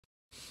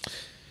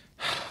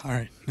All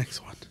right,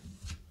 next one.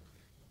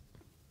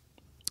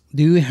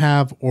 Do you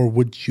have or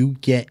would you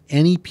get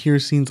any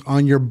piercings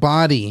on your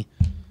body?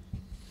 I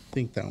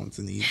think that one's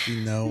an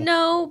easy no.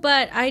 No,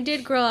 but I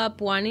did grow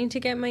up wanting to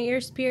get my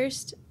ears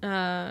pierced.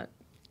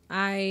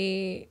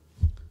 I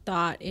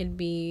thought it'd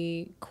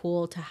be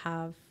cool to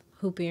have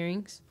hoop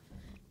earrings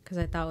because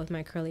I thought with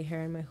my curly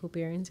hair and my hoop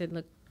earrings it'd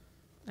look,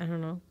 I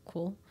don't know,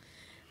 cool.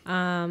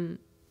 But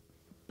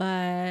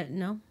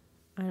no,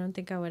 I don't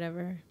think I would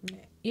ever.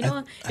 You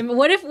know, I mean,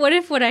 what if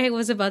what I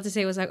was about to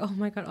say was like, oh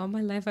my God, all my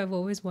life I've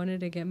always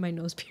wanted to get my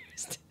nose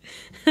pierced.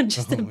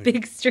 Just a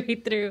big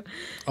straight through.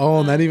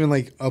 Oh, not even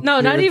like up No,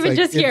 here. not It's even like,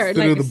 just it's here,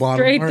 through like the bottom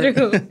straight part.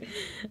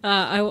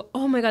 through.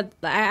 Oh my God,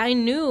 I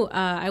knew.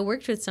 I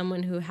worked with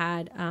someone who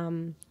had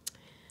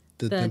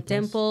the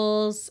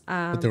dimples.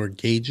 But there were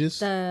gauges.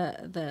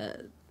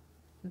 The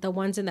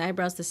ones in the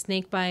eyebrows, the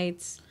snake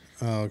bites.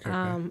 Oh, okay.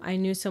 I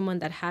knew someone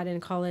that had in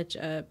college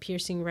a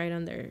piercing right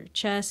on their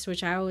chest,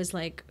 which I always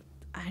like.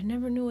 I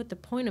never knew what the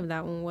point of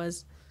that one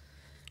was.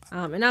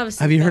 And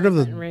obviously, have you heard of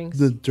the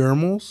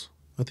dermals?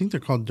 I think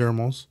they're called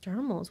dermals.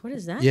 Dermals, what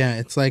is that? Yeah,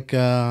 it's like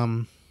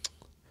an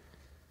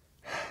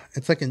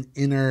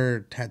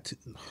inner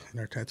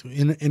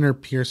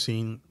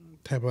piercing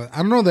type of. I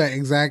don't know the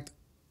exact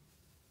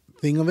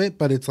thing of it,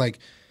 but it's like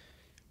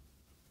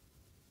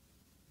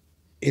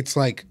It's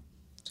on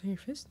your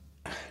fist.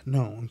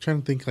 No, I'm trying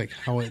to think like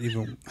how it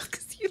even.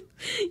 Because you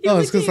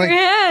it's because your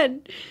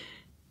head.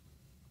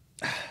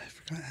 I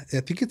forgot. I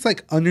think it's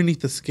like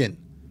underneath the skin,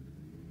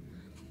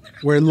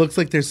 where it looks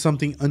like there's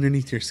something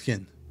underneath your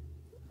skin.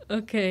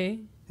 Okay.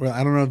 Well,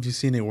 I don't know if you've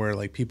seen it where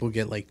like people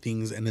get like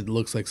things and it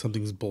looks like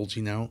something's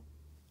bulging out.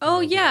 Oh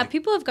yeah,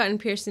 people have gotten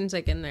piercings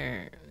like in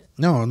their.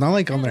 No, not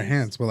like on their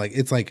hands, but like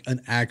it's like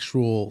an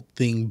actual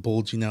thing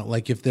bulging out.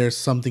 Like if there's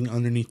something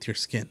underneath your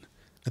skin.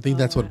 I think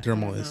that's what a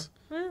dermal is.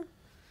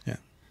 Yeah.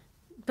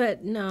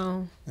 But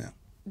no. Yeah.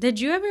 Did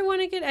you ever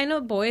want to get? I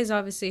know boys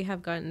obviously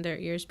have gotten their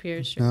ears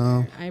pierced or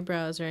their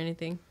eyebrows or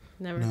anything.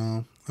 Never.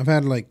 No, I've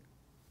had like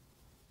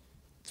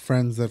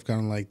friends that've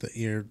gotten like the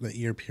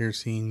ear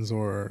piercings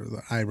or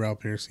the eyebrow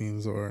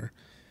piercings or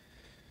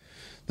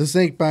the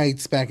snake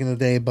bites back in the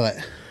day. But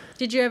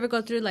did you ever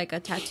go through like a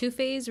tattoo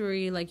phase where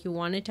you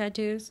wanted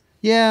tattoos?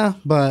 Yeah,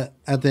 but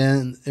at the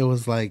end it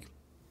was like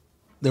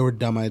there were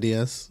dumb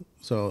ideas,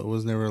 so it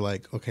was never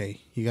like, okay,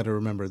 you got to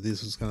remember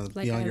this is gonna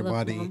be on your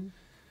body. Mom.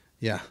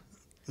 Yeah,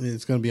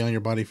 it's gonna be on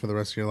your body for the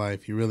rest of your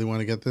life. You really want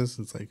to get this?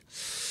 It's like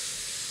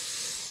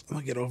I'm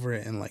gonna get over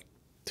it in like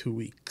 2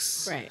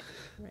 weeks. Right.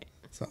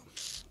 So,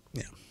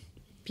 yeah.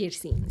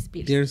 Piercings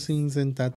and tattoos.